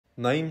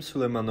Naim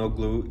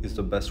Suleimanoglu is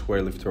the best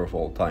weightlifter of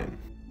all time.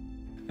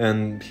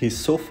 And he's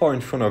so far in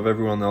front of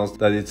everyone else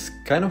that it's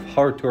kind of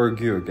hard to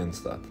argue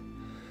against that.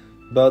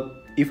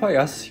 But if I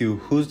ask you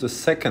who's the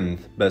second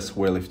best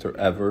weightlifter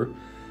ever,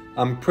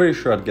 I'm pretty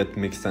sure I'd get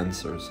mixed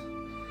answers.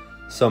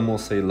 Some will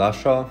say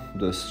Lasha,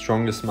 the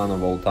strongest man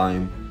of all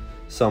time.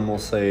 Some will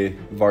say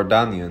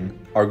Vardanian,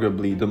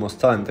 arguably the most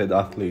talented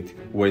athlete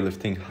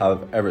weightlifting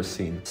have ever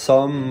seen.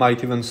 Some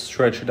might even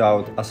stretch it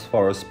out as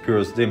far as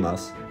Spiros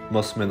Dimas,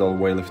 most medal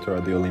weightlifter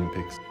at the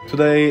Olympics.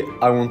 Today,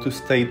 I want to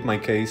state my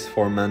case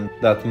for a man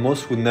that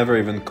most would never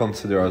even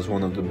consider as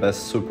one of the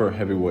best super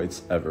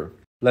heavyweights ever.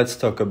 Let's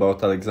talk about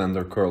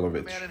Aleksandr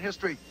Kurlovich. Man in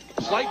history.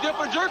 Slight dip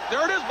and jerk.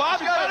 There it is, Bob.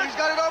 He's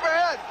got it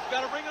overhead. He's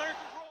got to bring it under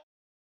control.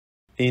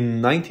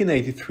 In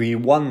 1983,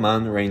 one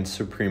man reigned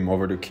supreme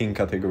over the king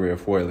category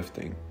of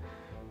weightlifting.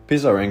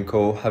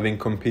 Pisarenko, having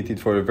competed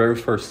for the very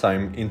first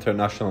time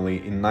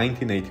internationally in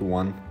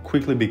 1981,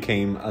 quickly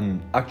became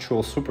an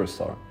actual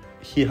superstar.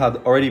 He had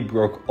already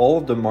broke all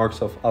of the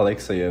marks of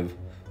Alexeyev,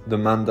 the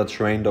man that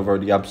reigned over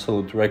the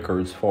absolute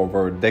records for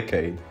over a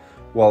decade,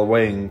 while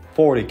weighing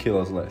 40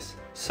 kilos less.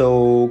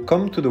 So,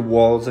 come to the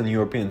Worlds and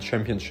European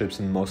Championships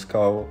in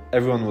Moscow,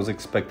 everyone was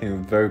expecting a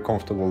very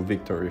comfortable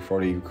victory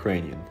for the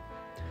Ukrainian.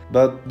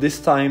 But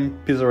this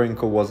time,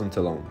 Pisarenko wasn't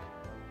alone.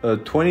 A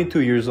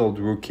 22-year-old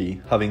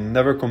rookie, having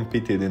never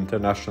competed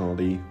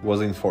internationally,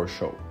 was in for a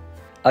show.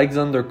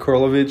 Aleksandr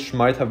Kurlovich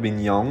might have been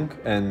young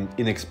and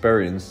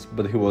inexperienced,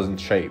 but he was in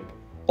shape.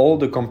 All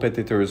the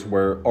competitors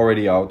were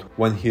already out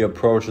when he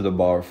approached the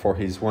bar for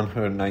his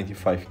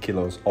 195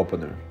 kilos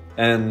opener.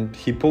 And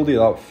he pulled it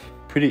off,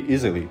 pretty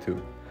easily too.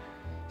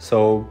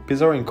 So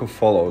Pisarenko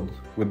followed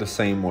with the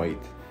same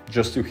weight,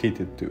 just to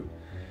hit it too.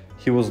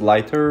 He was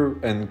lighter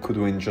and could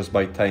win just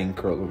by tying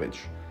Kurlovich.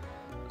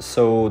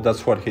 So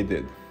that's what he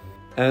did.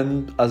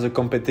 And as the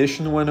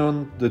competition went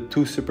on, the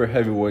two super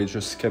heavyweights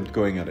just kept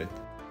going at it.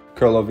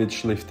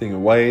 Kurlovich lifting a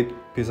weight,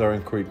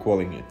 Pisarenko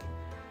equaling it.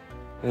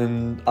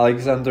 And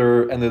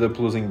Aleksandr ended up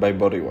losing by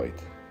body weight.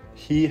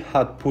 He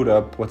had put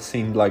up what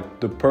seemed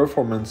like the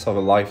performance of a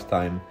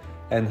lifetime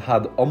and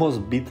had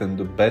almost beaten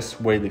the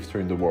best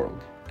weightlifter in the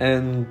world.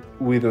 And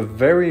with a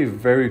very,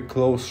 very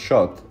close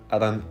shot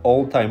at an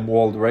all-time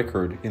world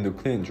record in the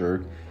clean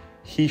jerk,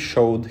 he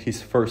showed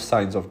his first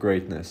signs of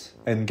greatness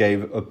and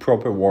gave a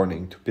proper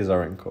warning to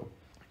Pisarenko.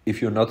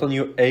 If you're not on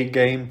your A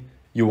game,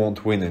 you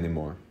won't win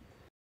anymore.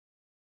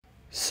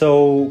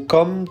 So,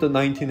 come the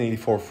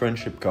 1984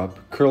 Friendship Cup,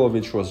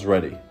 Kurlovich was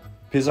ready.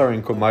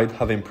 Pisarenko might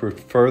have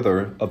improved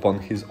further upon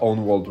his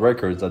own world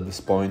records at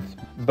this point,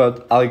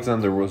 but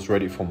Aleksandr was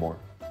ready for more.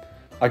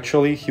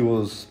 Actually, he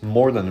was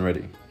more than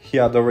ready. He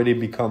had already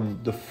become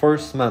the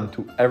first man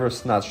to ever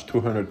snatch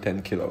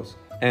 210 kilos.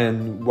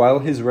 And while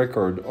his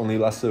record only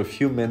lasted a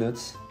few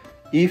minutes,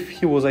 if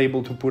he was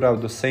able to put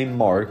out the same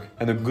mark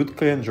and a good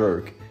clean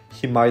jerk,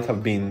 he might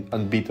have been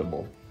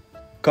unbeatable.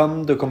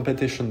 Come the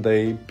competition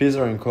day,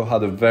 Pisarenko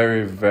had a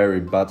very, very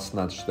bad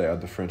snatch day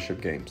at the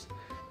Friendship Games.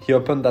 He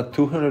opened at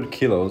 200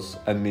 kilos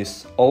and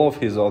missed all of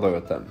his other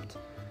attempts.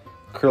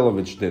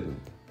 Kurlovich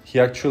didn't. He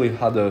actually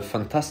had a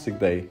fantastic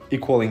day,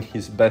 equaling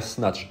his best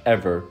snatch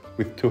ever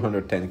with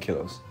 210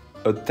 kilos.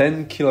 A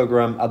 10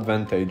 kilogram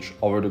advantage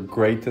over the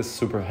greatest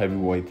super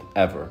heavyweight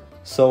ever.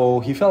 So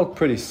he felt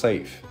pretty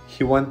safe.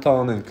 He went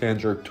on and clean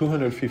jerked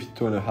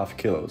 252.5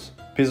 kilos.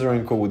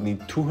 Pisarenko would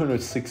need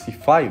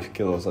 265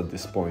 kilos at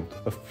this point,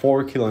 a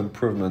 4 kilo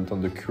improvement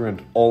on the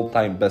current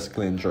all-time best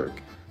clean jerk,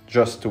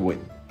 just to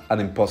win. An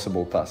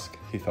impossible task,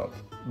 he thought.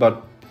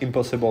 But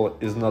impossible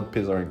is not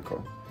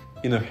Pisarenko.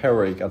 In a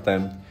heroic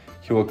attempt,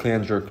 he will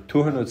clean jerk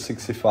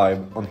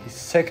 265 on his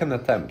second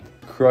attempt,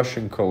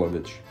 crushing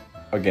Kurlovich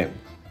again.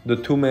 The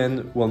two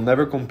men will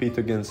never compete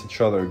against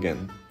each other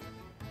again,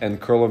 and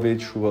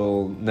Kurlovich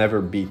will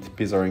never beat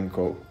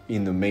Pisarenko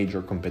in a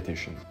major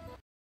competition.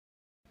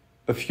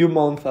 A few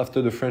months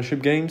after the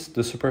Friendship Games,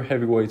 the super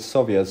heavyweight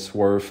Soviets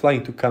were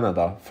flying to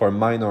Canada for a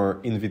minor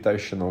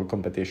invitational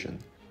competition.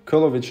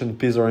 Kurlovich and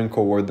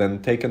Pisarenko were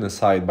then taken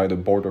aside by the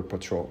Border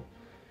Patrol.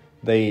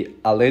 They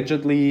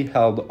allegedly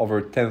held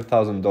over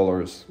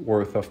 $10,000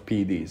 worth of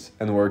PEDs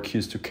and were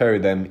accused to carry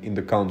them in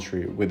the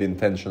country with the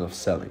intention of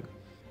selling.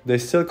 They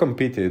still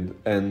competed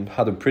and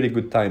had a pretty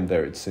good time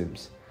there, it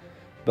seems.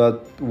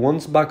 But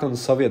once back on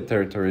Soviet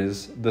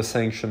territories, the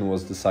sanction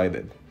was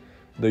decided.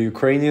 The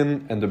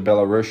Ukrainian and the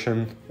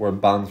Belarusian were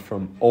banned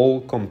from all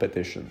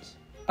competitions.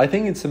 I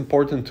think it's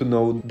important to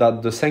note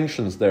that the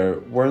sanctions there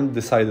weren't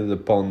decided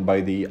upon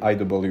by the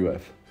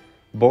IWF.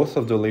 Both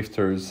of the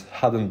lifters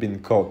hadn't been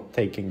caught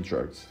taking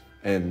drugs,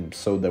 and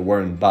so they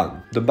weren't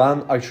banned. The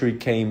ban actually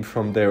came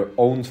from their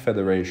own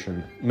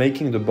federation,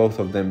 making the both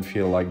of them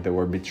feel like they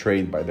were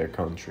betrayed by their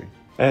country.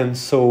 And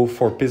so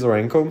for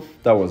Pisarenko,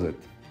 that was it.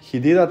 He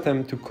did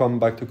attempt to come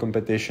back to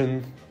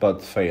competition,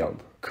 but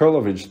failed.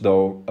 Kurlovich,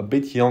 though a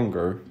bit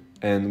younger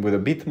and with a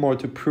bit more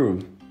to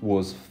prove,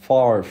 was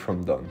far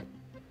from done.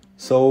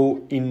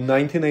 So in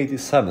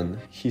 1987,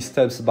 he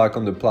steps back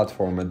on the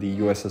platform at the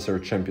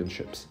USSR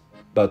Championships,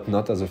 but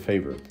not as a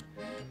favorite.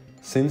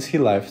 Since he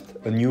left,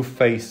 a new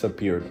face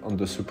appeared on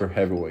the super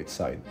heavyweight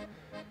side.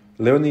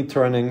 Leonid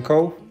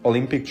Taranenko,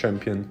 Olympic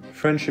champion,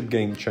 Friendship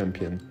Game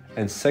champion,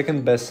 and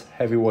second best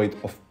heavyweight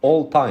of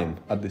all time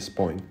at this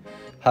point,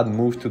 had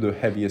moved to the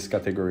heaviest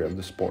category of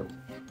the sport.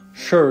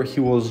 Sure,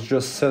 he was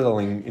just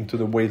settling into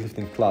the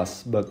weightlifting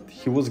class, but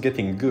he was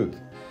getting good,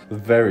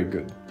 very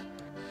good.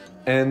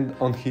 And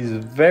on his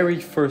very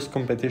first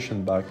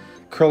competition back,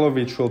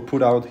 Kurlovich will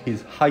put out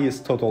his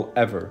highest total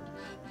ever,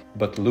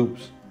 but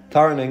lose.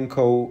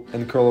 Taranenko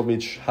and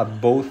Kurlovich had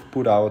both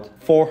put out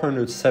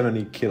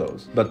 470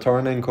 kilos, but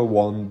Taranenko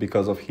won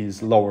because of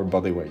his lower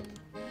body weight.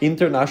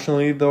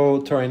 Internationally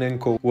though,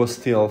 Taranenko was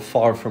still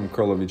far from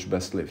Kurlovich's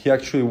best lift. He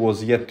actually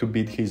was yet to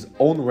beat his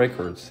own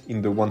records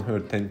in the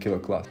 110 kilo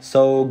class.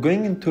 So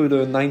going into the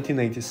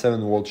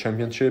 1987 World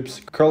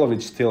Championships,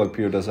 Kurlovich still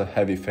appeared as a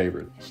heavy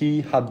favorite.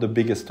 He had the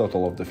biggest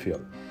total of the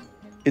field.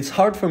 It's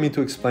hard for me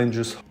to explain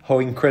just how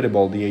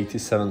incredible the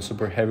 87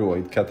 super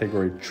heavyweight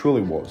category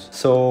truly was.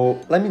 So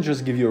let me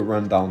just give you a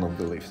rundown of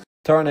the lift.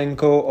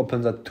 Taranenko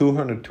opens at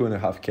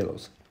 202.5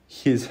 kilos.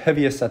 His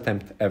heaviest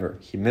attempt ever.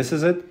 He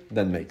misses it,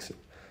 then makes it.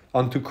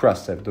 On to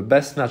Krastev, the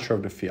best snatcher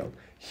of the field.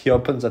 He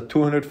opens at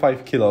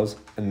 205 kilos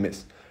and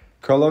misses.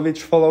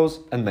 Kurlovich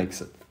follows and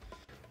makes it.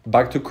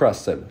 Back to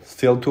Krastev,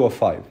 still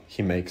 205,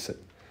 he makes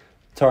it.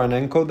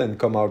 Taranenko then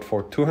come out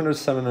for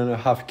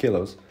 207.5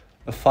 kilos,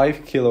 a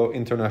 5 kilo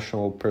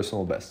international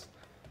personal best,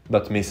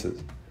 but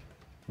misses.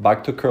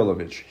 Back to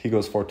Kurlovich, he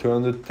goes for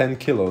 210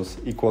 kilos,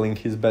 equaling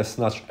his best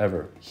snatch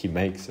ever. He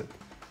makes it.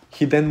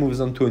 He then moves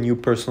on to a new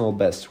personal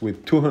best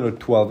with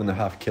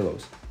 212.5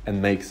 kilos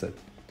and makes it.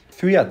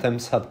 3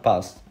 attempts had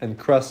passed and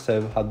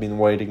Krastev had been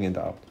waiting it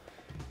out.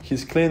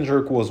 His clean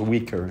jerk was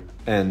weaker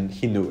and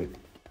he knew it.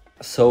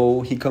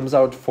 So he comes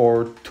out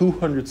for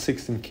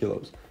 216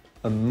 kilos,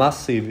 a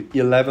massive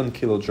 11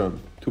 kilo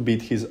jump to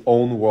beat his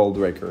own world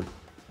record.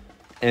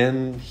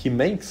 And he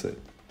makes it.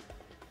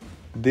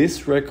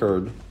 This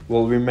record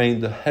will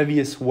remain the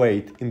heaviest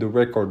weight in the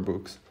record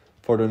books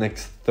for the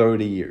next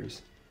 30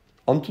 years.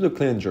 On to the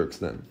clean jerks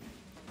then.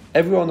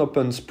 Everyone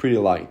opens pretty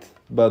light,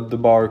 but the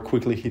bar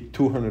quickly hit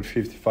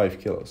 255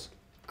 kilos.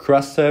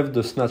 Krastev,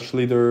 the snatch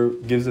leader,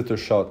 gives it a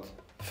shot,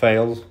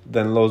 fails,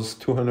 then loads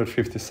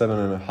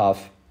 257.5,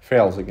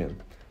 fails again.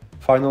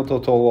 Final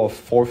total of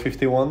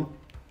 451,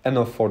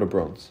 enough for the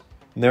bronze.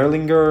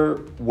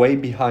 Nerlinger, way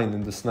behind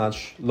in the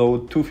snatch,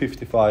 load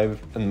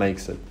 255 and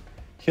makes it.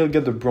 He'll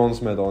get the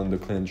bronze medal in the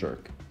clean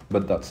jerk,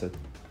 but that's it.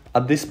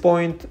 At this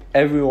point,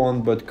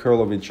 everyone but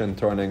Kurlovich and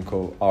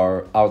Taranenko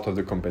are out of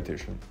the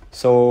competition.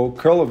 So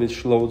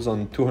Kurlovich loads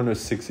on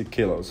 260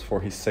 kilos for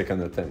his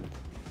second attempt.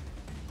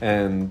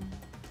 And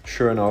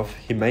sure enough,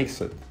 he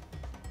makes it.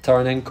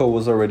 Taranenko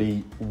was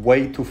already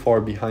way too far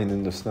behind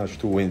in the snatch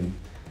to win,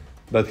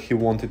 but he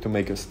wanted to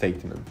make a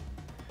statement.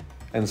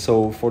 And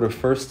so for the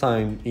first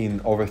time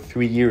in over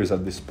 3 years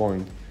at this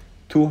point,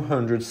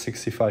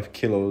 265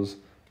 kilos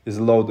is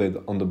loaded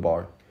on the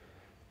bar.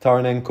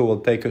 Taranenko will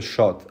take a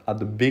shot at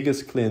the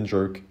biggest clean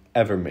jerk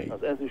ever made.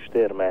 Az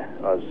ezüstérme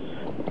az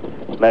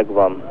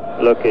megvan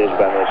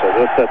lökésben és az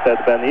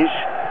összetettben is.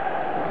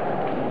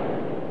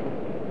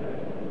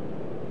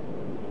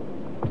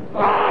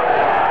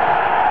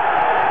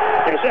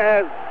 És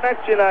ehhez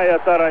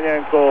megcsinálja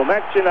Taranenko,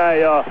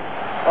 megcsinálja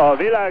a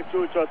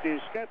világcsúcsot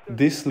is.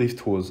 This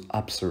lift was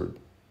absurd.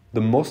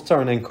 The most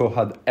Taranenko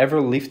had ever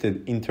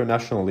lifted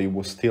internationally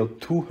was still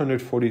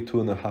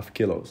 242.5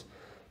 kilos.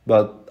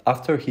 But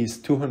after his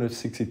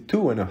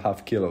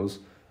 262.5 kilos,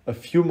 a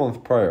few months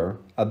prior,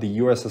 at the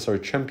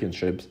USSR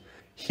Championships,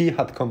 he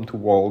had come to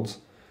Worlds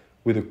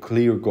with a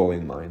clear goal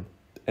in mind,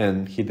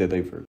 and he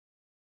delivered.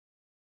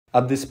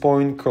 At this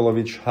point,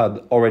 Kurlovich had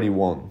already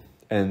won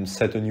and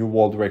set a new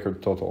world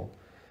record total,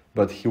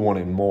 but he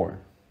wanted more.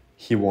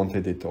 He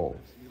wanted it all.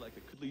 Like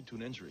it could lead to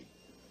an injury.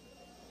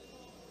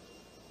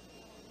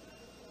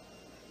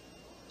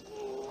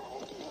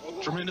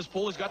 Tremendous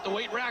pull, he's got the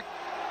weight rack.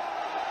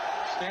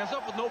 Stands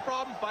up with no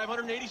problem,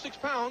 586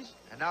 pounds.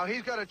 And now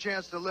he's got a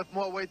chance to lift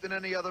more weight than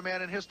any other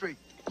man in history.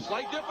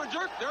 Slight dip and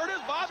jerk. There it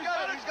is, Bob. He's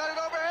got it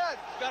overhead.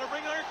 He's got to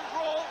bring it under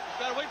control. He's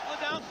got to wait for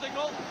the down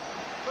signal.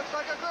 Looks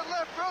like a good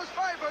lift. Throws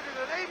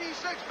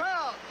 586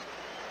 pounds.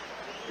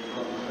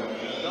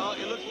 No,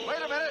 it looks...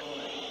 Wait a minute.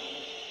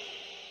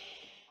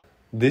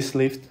 This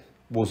lift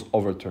was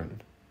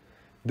overturned.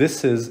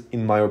 This is,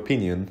 in my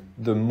opinion,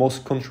 the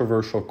most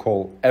controversial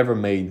call ever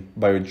made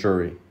by a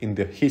jury in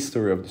the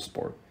history of the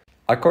sport.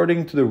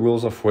 According to the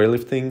rules of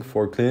weightlifting,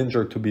 for clean and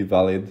jerk to be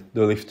valid,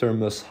 the lifter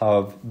must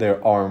have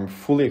their arm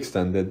fully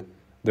extended,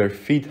 their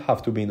feet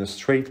have to be in a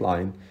straight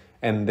line,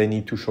 and they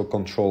need to show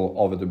control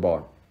over the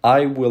bar.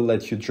 I will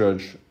let you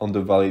judge on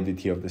the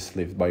validity of this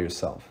lift by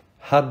yourself.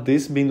 Had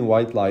this been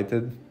white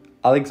lighted,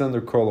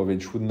 Aleksandr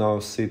Kurlovich would now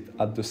sit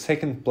at the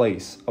second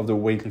place of the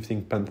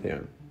weightlifting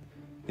pantheon,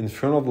 in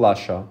front of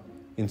Lasha,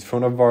 in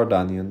front of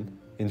Vardanian,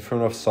 in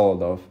front of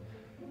Soldov,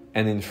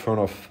 and in front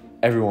of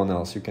everyone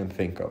else you can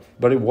think of.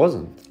 But it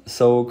wasn't.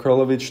 So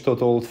Kurlovich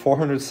totaled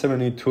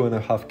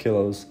 472.5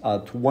 kilos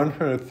at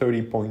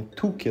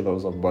 130.2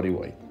 kilos of body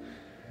weight.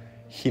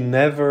 He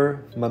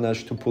never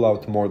managed to pull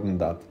out more than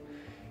that.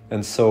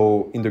 And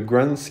so, in the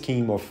grand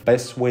scheme of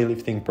best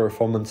weightlifting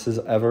performances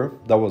ever,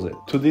 that was it.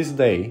 To this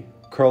day,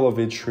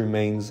 Kurlovich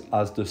remains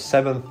as the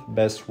 7th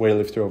best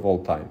weightlifter of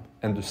all time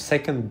and the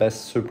 2nd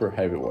best super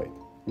heavyweight,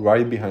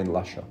 right behind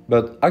Lasha.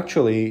 But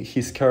actually,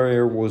 his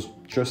career was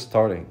just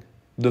starting.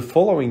 The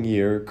following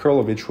year,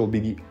 Kurlovich will be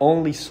the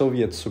only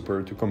Soviet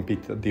super to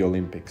compete at the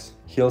Olympics.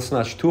 He'll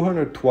snatch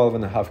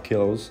 212.5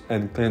 kilos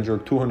and clean and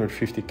jerk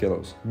 250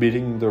 kilos,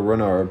 beating the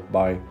runner-up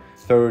by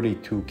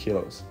 32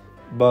 kilos.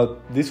 But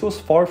this was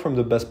far from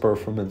the best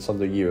performance of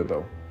the year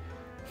though.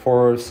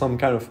 For some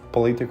kind of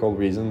political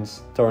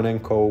reasons,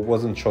 Taranenko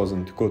wasn't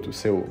chosen to go to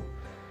Seoul.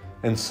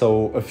 And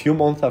so, a few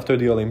months after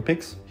the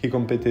Olympics, he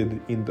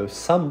competed in the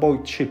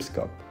Samboy Chips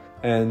Cup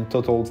and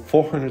totaled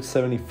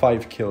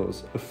 475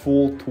 kilos, a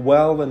full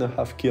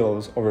 12.5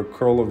 kilos over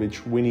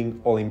Kurlovich's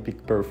winning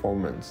Olympic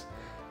performance,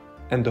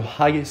 and the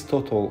highest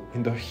total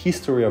in the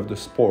history of the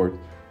sport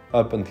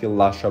up until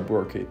Lasha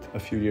broke it a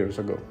few years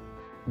ago.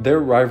 Their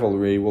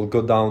rivalry will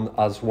go down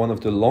as one of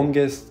the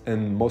longest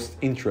and most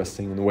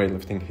interesting in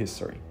weightlifting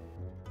history.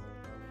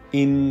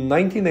 In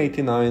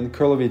 1989,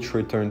 Kurlovich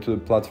returned to the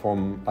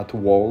platform at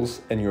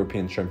Worlds and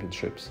European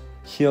Championships.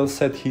 He'll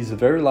set his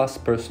very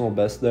last personal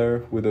best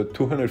there with a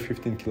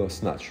 215 kilo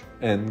snatch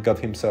and got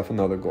himself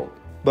another gold.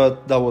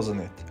 But that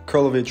wasn't it.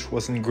 Kurlovich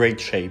was in great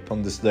shape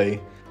on this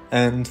day,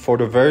 and for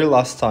the very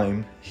last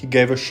time, he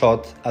gave a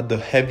shot at the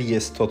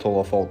heaviest total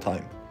of all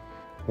time.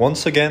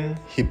 Once again,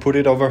 he put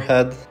it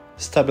overhead,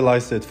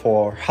 stabilized it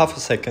for half a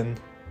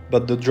second,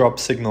 but the drop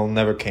signal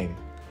never came.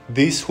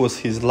 This was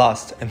his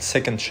last and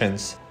second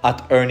chance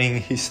at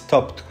earning his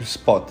top 2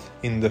 spot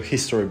in the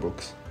history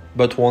books.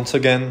 But once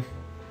again,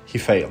 he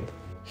failed.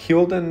 He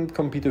will then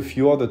compete a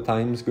few other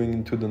times going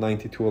into the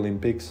 92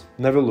 Olympics,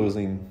 never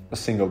losing a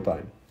single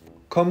time.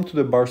 Come to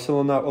the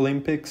Barcelona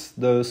Olympics,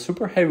 the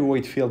super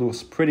heavyweight field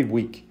was pretty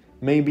weak.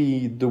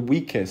 Maybe the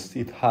weakest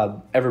it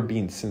had ever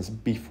been since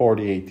before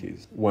the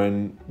 80s,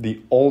 when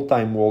the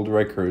all-time world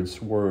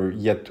records were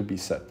yet to be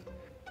set.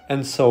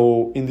 And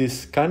so, in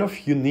this kind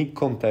of unique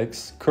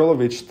context,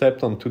 Kurlovich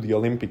stepped onto the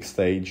Olympic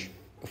stage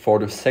for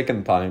the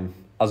second time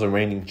as a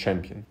reigning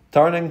champion.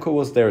 Taranenko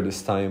was there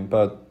this time,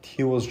 but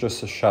he was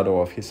just a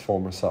shadow of his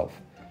former self.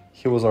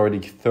 He was already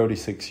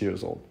 36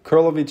 years old.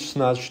 Kurlovich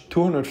snatched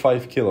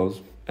 205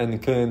 kilos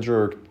and clean and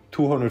jerked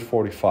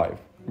 245.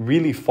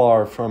 Really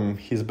far from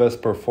his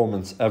best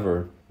performance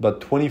ever, but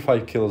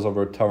 25 kilos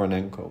over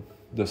Taranenko,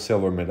 the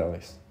silver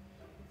medalist.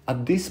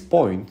 At this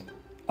point,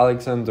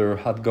 Aleksandr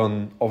had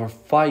gone over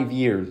 5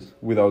 years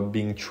without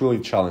being truly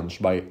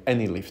challenged by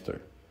any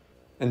lifter.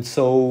 And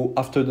so,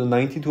 after the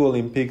 92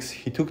 Olympics,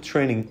 he took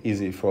training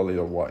easy for a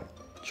little while,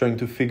 trying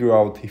to figure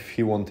out if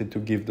he wanted to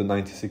give the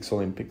 96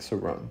 Olympics a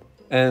run.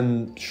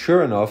 And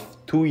sure enough,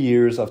 2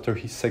 years after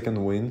his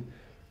second win,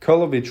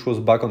 Kurlovich was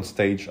back on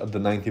stage at the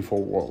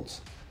 94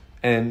 Worlds.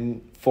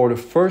 And for the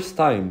first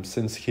time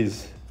since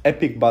his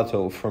epic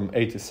battle from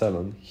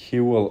 87, he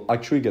will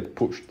actually get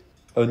pushed.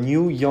 A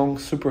new young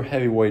super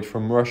heavyweight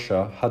from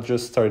Russia had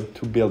just started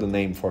to build a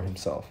name for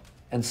himself.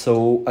 And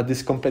so at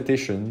this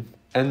competition,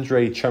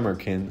 Andrei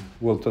Chemerkin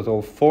will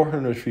total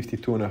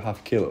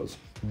 452.5 kilos,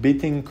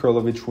 beating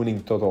Kurlovich's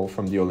winning total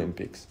from the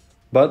Olympics.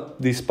 But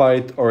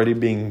despite already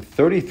being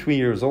 33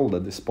 years old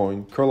at this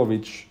point,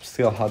 Kurlovich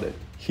still had it.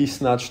 He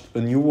snatched a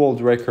new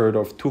world record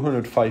of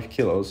 205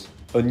 kilos,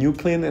 a new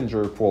clean and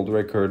jerk world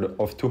record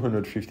of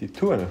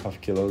 252.5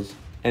 kilos,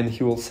 and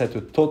he will set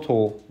a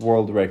total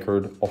world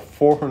record of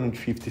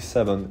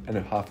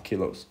 457.5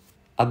 kilos.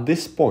 At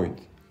this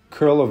point,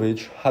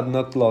 Kurlovich had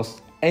not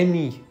lost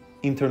any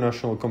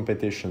international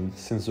competition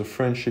since the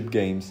Friendship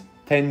Games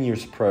 10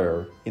 years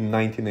prior in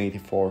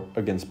 1984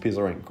 against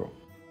Pisarenko.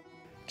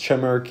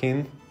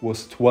 Chemerkin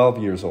was 12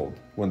 years old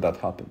when that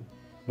happened.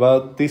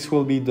 But this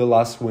will be the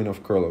last win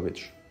of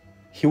Kurlovich.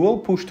 He will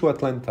push to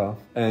Atlanta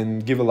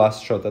and give a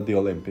last shot at the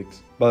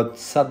Olympics, but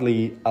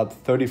sadly, at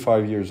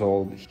 35 years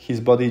old, his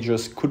body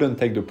just couldn't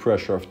take the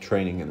pressure of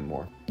training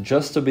anymore.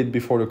 Just a bit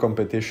before the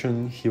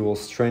competition, he will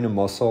strain a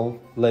muscle,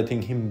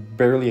 letting him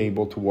barely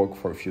able to walk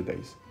for a few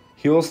days.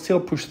 He will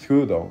still push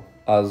through though,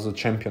 as a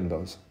champion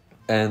does.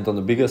 And on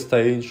the biggest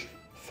stage,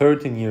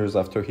 13 years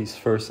after his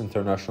first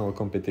international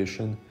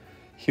competition,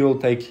 he will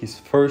take his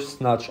first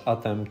snatch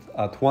attempt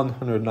at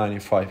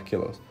 195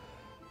 kilos,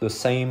 the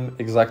same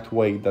exact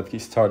weight that he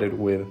started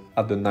with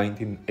at the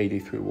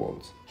 1983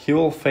 Worlds. He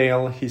will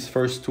fail his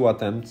first 2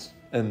 attempts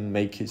and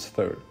make his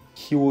third.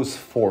 He was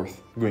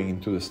 4th going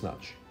into the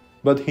snatch.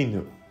 But he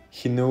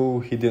knew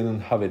he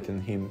didn't have it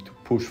in him to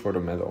push for the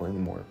medal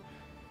anymore.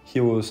 He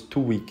was too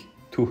weak,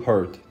 too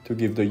hurt to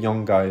give the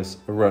young guys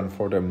a run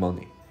for their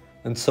money.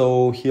 And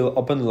so he'll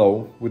up and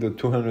low with a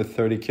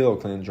 230 kilo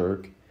clean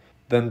jerk,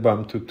 then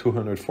bump to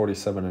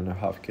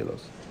 247.5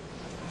 kilos.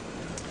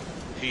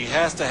 He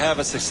has to have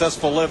a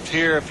successful lift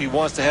here if he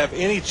wants to have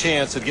any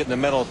chance of getting a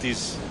medal at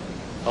these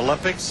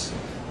Olympics.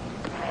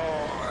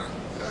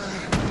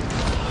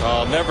 Oh,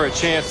 Well, never a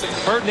chance.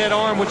 Hurting that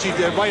arm, which he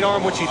did, right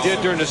arm, which he did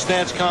during the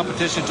snatch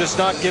competition, just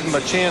not give him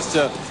a chance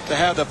to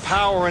have the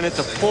power in it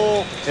to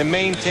pull and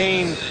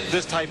maintain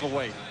this type of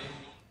weight.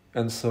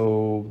 And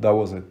so that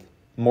was it.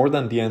 More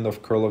than the end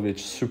of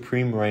Kurlovich's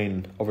supreme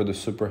reign over the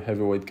super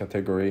heavyweight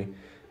category,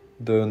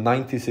 the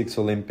 96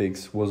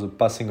 Olympics was a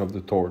passing of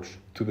the torch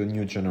to the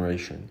new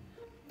generation.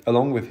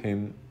 Along with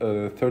him,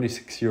 a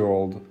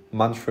 36-year-old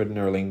Manfred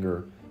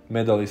Nerlinger,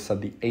 medalist at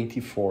the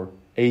 84,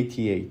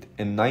 88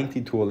 and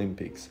 92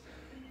 Olympics,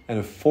 and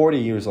a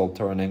 40-year-old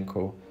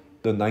Taranenko,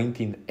 the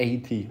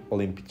 1980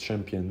 Olympic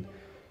champion,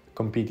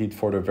 competed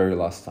for the very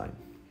last time.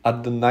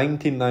 At the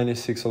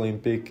 1996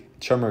 Olympic,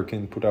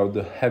 Chamerkin put out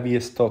the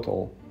heaviest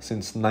total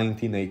since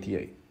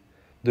 1988.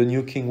 The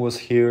new king was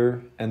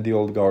here and the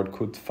old guard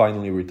could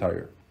finally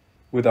retire.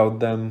 Without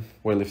them,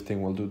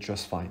 weightlifting will do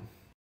just fine.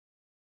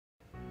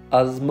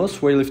 As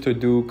most weightlifters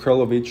do,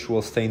 Kurlovich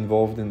will stay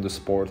involved in the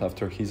sport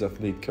after his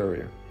athlete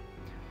career.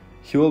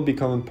 He will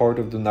become a part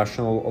of the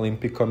National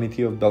Olympic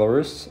Committee of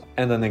Belarus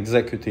and an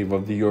executive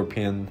of the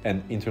European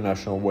and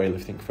International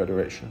Weightlifting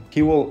Federation.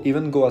 He will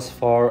even go as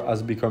far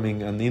as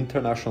becoming an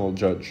international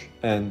judge,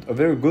 and a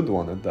very good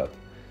one at that.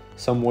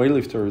 Some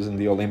weightlifters in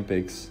the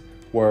Olympics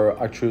were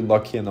actually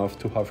lucky enough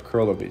to have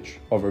Kurlovich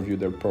overview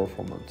their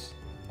performance.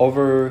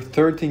 Over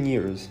 13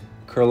 years,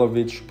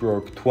 Kurlovich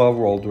broke 12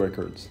 world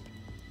records,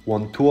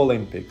 won 2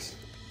 Olympics,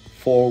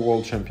 4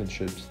 World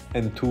Championships,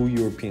 and 2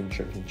 European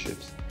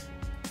Championships.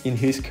 In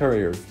his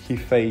career, he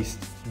faced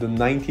the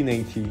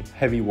 1980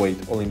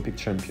 heavyweight Olympic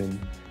champion,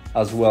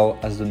 as well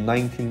as the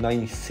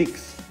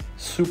 1996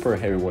 super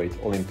heavyweight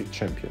Olympic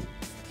champion.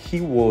 He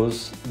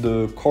was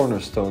the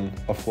cornerstone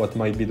of what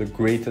might be the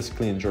greatest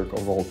clean jerk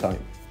of all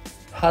time.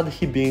 Had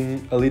he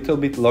been a little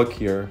bit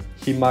luckier,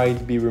 he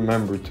might be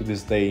remembered to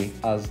this day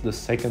as the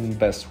second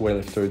best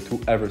weightlifter to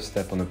ever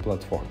step on a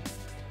platform.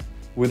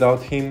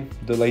 Without him,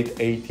 the late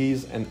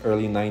 80s and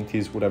early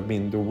 90s would have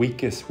been the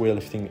weakest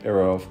weightlifting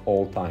era of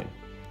all time.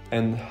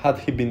 And had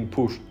he been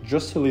pushed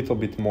just a little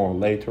bit more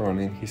later on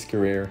in his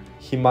career,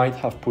 he might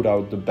have put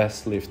out the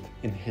best lift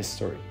in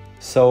history.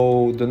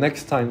 So the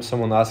next time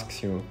someone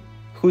asks you,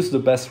 who's the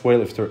best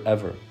weightlifter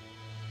ever?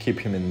 Keep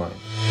him in mind.